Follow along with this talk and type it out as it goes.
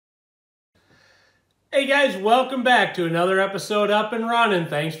Hey guys, welcome back to another episode Up and Running.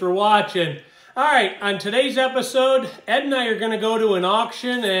 Thanks for watching. Alright, on today's episode, Ed and I are going to go to an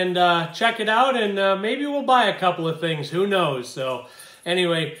auction and check it out, and maybe we'll buy a couple of things. Who knows? So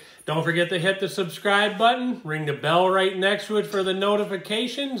anyway, don't forget to hit the subscribe button, ring the bell right next to it for the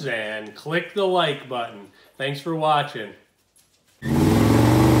notifications, and click the like button. Thanks for watching.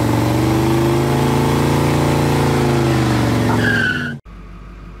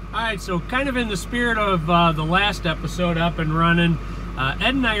 Alright, so kind of in the spirit of the last episode, Up and Running,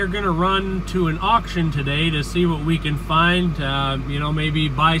 Ed and I are going to run to an auction today to see what we can find, you know, maybe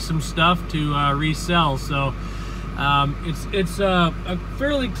buy some stuff to resell. So it's a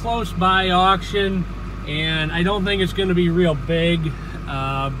fairly close by auction, and I don't think it's going to be real big,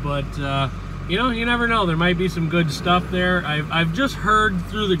 but you know, you never know. There might be some good stuff there. I've just heard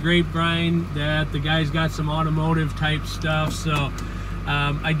through the grapevine that the guy's got some automotive type stuff, so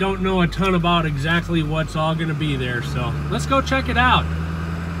I don't know a ton about exactly what's all going to be there, so let's go check it out.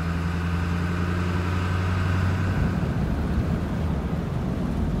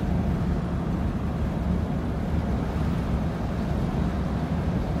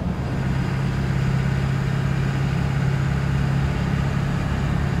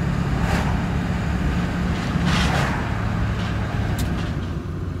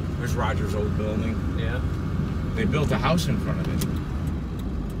 There's Roger's old building. Yeah. They built a house in front of it.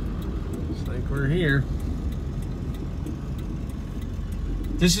 Looks like we're here.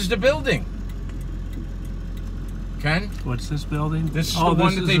 This is the building. Ken? What's this building? This is the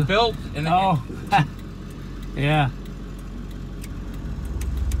one that they built. And oh. Yeah.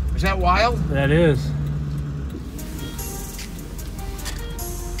 Is that wild? That is.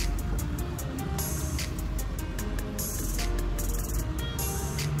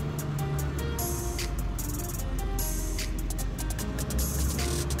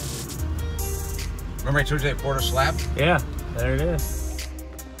 Remember I told you that quarter slab? Yeah, there it is.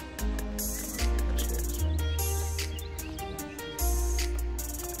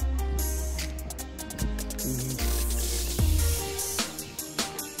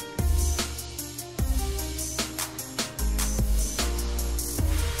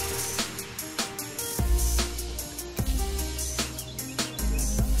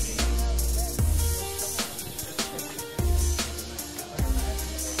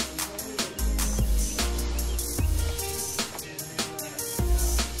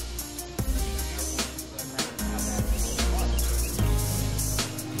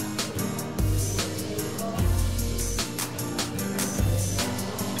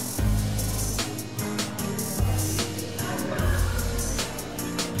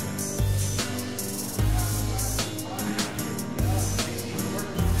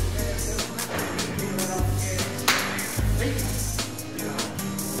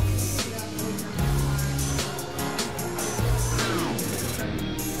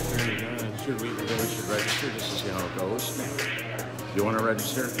 We should register just to see how it goes. You want to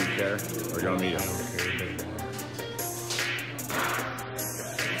register? Do you care? Or you want me to?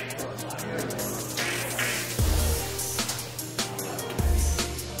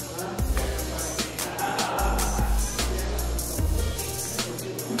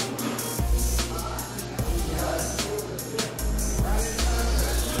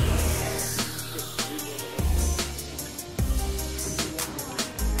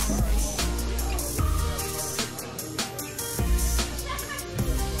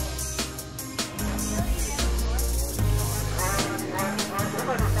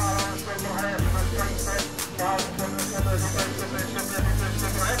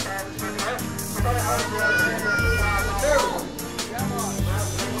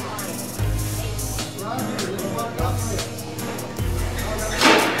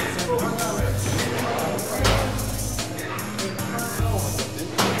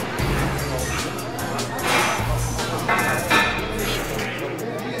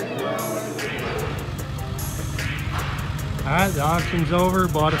 Alright, the auction's over,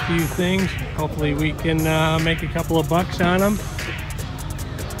 bought a few things. Hopefully we can make a couple of bucks on them.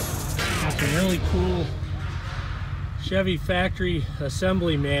 Got some really cool Chevy factory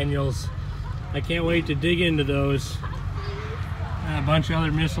assembly manuals. I can't wait to dig into those. A bunch of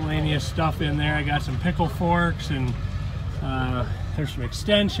other miscellaneous stuff in there. I got some pickle forks, and there's some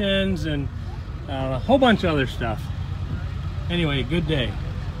extensions and a whole bunch of other stuff. Anyway, good day.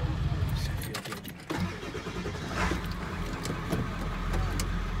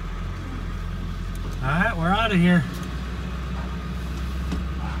 Alright, we're out of here.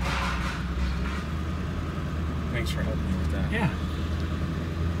 Thanks for helping me with that. Yeah.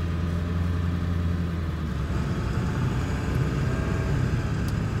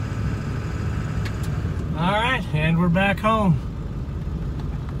 right, and we're back home.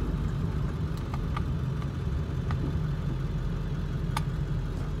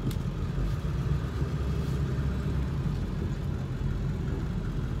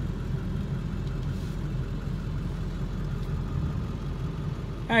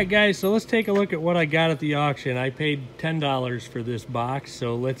 Alright guys, so let's take a look at what I got at the auction. I paid $10 for this box,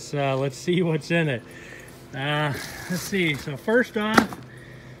 so let's see what's in it. Let's see, so first off,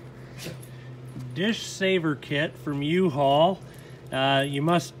 dish saver kit from U-Haul. You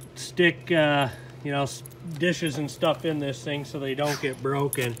must stick you know, dishes and stuff in this thing so they don't get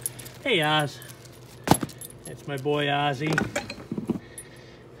broken. Hey Oz, that's my boy Ozzy.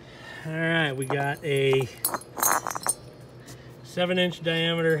 Alright, we got a 7-inch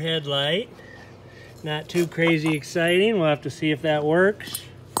diameter headlight. Not too crazy exciting. We'll have to see if that works.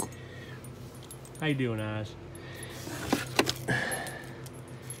 How you doing, Oz?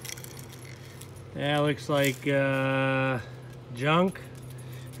 That looks like junk.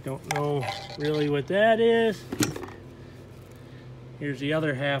 Don't know really what that is. Here's the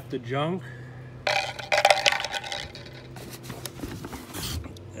other half, the junk.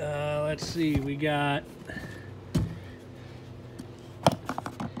 Let's see, we got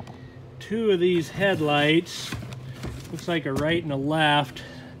 2 of these headlights. Looks like a right and a left.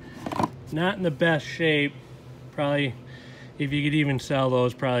 Not in the best shape. Probably, if you could even sell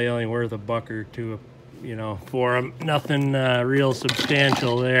those, probably only worth $1 or $2, you know, for them. Nothing real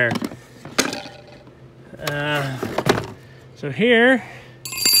substantial there. So here,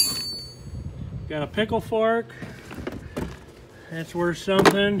 got a pickle fork. That's worth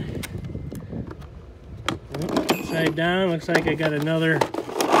something. Upside down, looks like I got another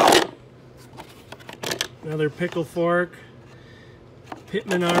pickle fork.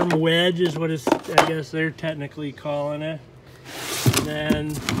 Pitman arm wedge is what is, I guess they're technically calling it. And then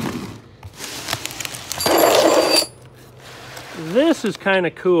this is kind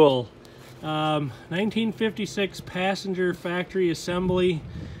of cool. 1956 passenger factory assembly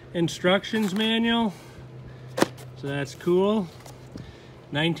instructions manual. So that's cool.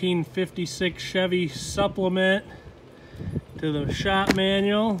 1956 Chevy supplement to the shop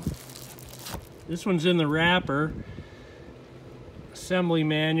manual. This one's in the wrapper. Assembly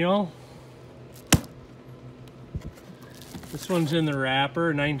manual. This one's in the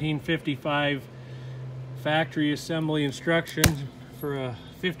wrapper. 1955 factory assembly instructions for a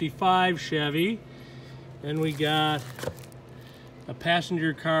 55 Chevy. Then we got a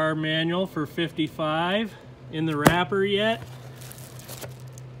passenger car manual for 55 in the wrapper yet.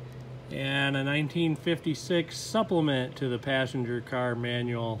 And a 1956 supplement to the passenger car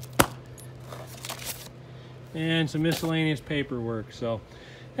manual. And some miscellaneous paperwork. So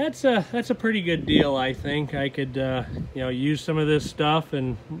that's a pretty good deal, I think. I could you know, use some of this stuff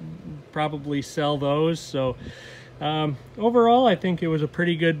and probably sell those. So overall, I think it was a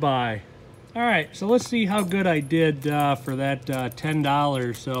pretty good buy. All right, so let's see how good I did for that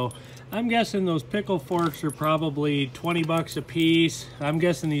 $10. So I'm guessing those pickle forks are probably 20 bucks a piece. I'm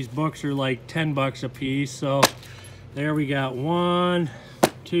guessing these books are like 10 bucks a piece. So there we got 1,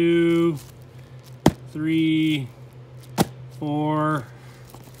 2, 3, 4,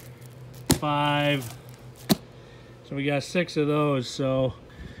 5. So we got 6 of those. So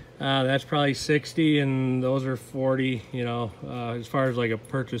that's probably 60, and those are 40. You know, as far as like a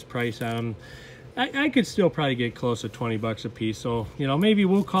purchase price on them, I could still probably get close to 20 bucks a piece. So, you know, maybe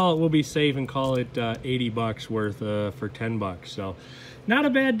we'll be safe and call it 80 bucks worth for 10 bucks. So not a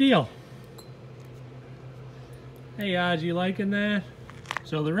bad deal. Hey Oz, you liking that?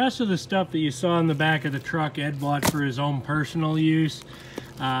 So the rest of the stuff that you saw in the back of the truck, Ed bought for his own personal use.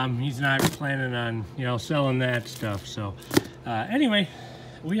 He's not planning on, you know, selling that stuff. So anyway,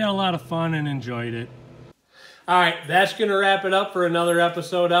 we had a lot of fun and enjoyed it. All right, that's going to wrap it up for another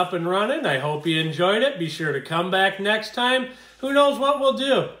episode Up and Running. I hope you enjoyed it. Be sure to come back next time. Who knows what we'll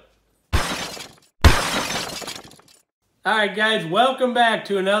do? All right, guys, welcome back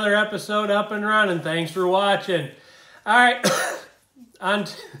to another episode Up and Running. Thanks for watching. All right, on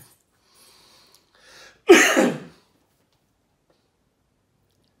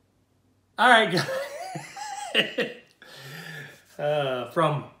all right, guys.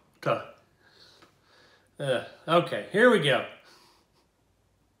 Okay, here we go.